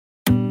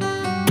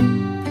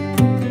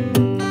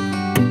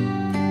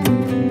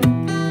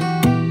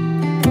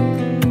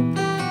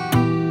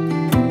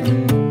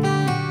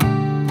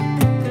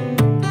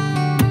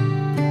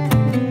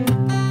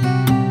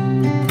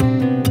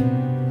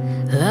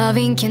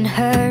Loving can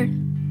hurt.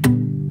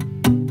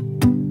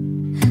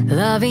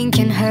 Loving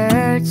can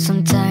hurt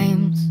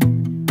sometimes,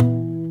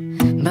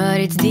 but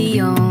it's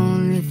the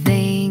only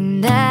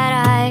thing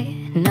that I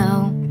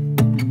know.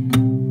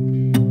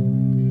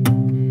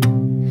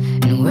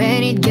 And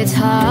when it gets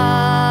hard,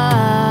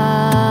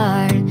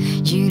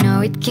 you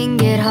know it can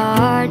get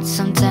hard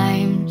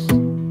sometimes.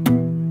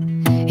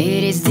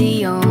 It is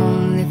the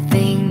only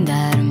thing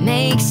that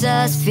makes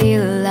us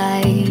feel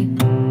alive.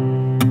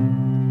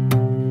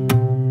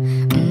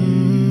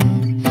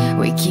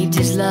 We keep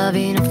this love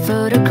in a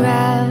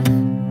photograph.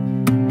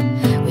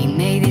 We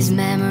make these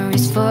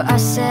memories for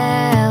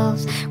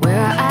ourselves, where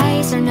our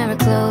eyes are never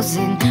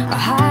closing, our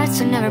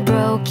hearts are never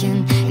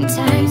broken, and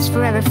time's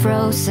forever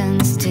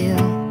frozen still.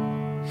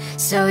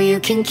 So you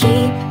can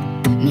keep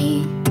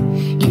me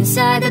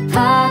inside the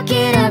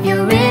pocket of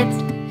your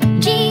ripped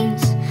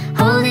jeans,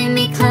 holding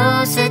me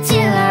closer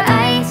till our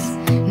eyes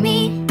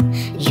meet.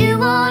 You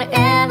won't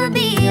ever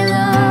be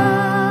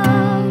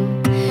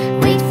alone.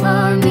 Wait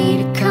for me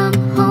to come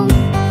home.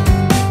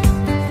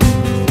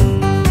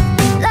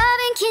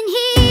 Loving can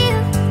heal.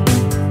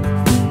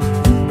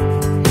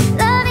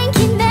 Loving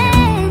can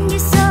mend your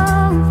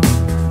soul.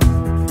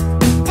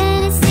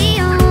 And it's the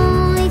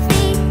only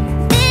thing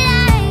that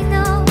I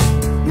know.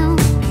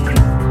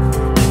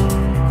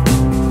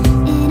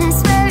 And I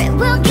swear it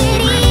will get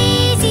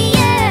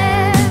easier.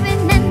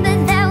 Remember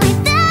that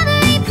with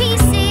every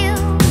piece of you,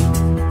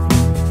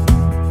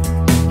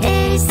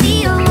 it is the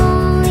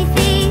only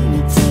thing we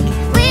take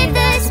with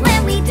us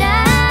when we die.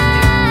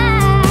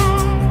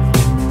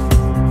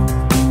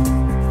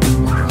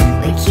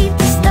 We keep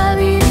this love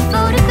in a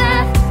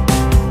photograph.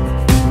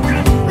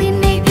 We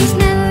make these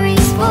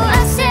memories for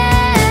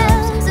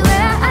ourselves,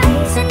 where our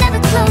eyes are never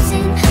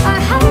closing,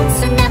 our hearts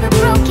are never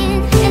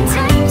broken, and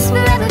time's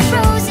forever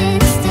frozen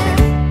still.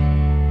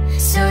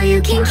 So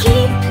you can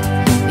keep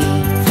me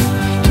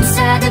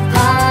inside the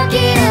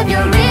pocket of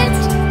your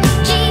ripped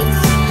jeans,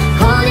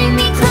 holding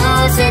me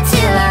closer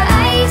till our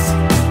eyes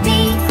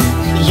meet.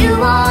 You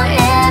won't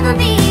ever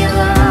be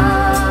alone.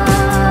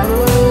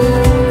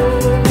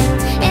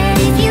 And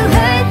if you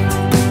hurt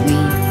me,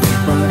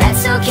 well,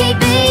 that's okay,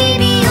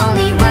 baby.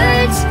 Only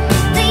words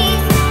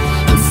leave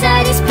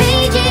inside these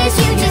pages.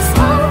 You just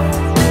hold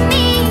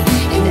me,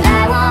 and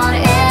I won't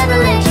ever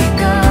let you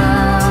go.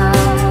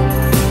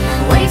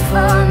 Wait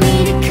for me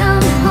to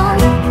come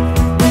home.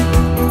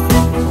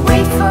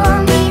 Wait for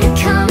me to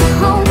come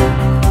home.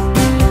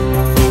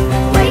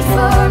 Wait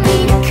for me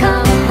to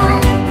come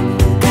home.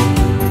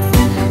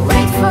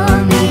 Wait for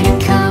me to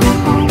come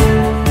home.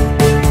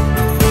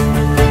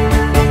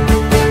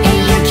 And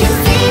you can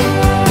feel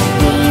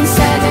me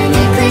inside the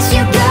necklace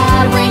you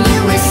got when you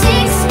were 16,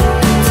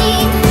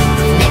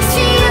 next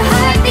to your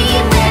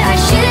heartbeat where I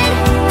should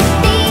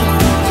be.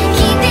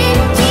 Keep it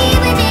deep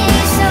within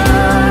your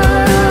soul.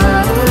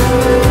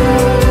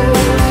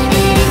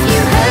 And if you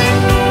hurt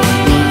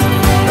me,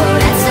 oh,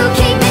 that's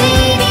okay,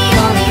 baby.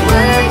 Only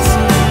words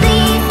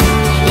leave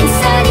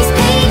inside these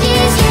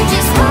pages. You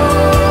just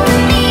hold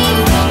me,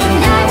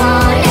 and I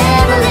won't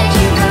ever let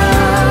you go.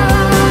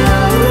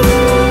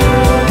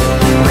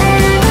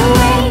 When I'm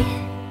away,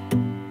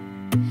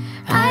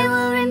 I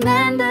will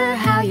remember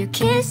how you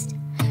kissed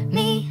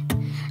me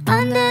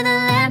under the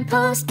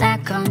lamppost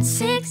back on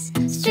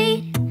 6th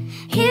Street,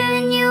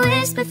 hearing you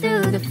whisper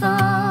through the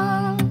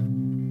phone.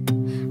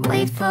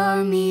 Wait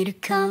for me to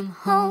come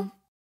home.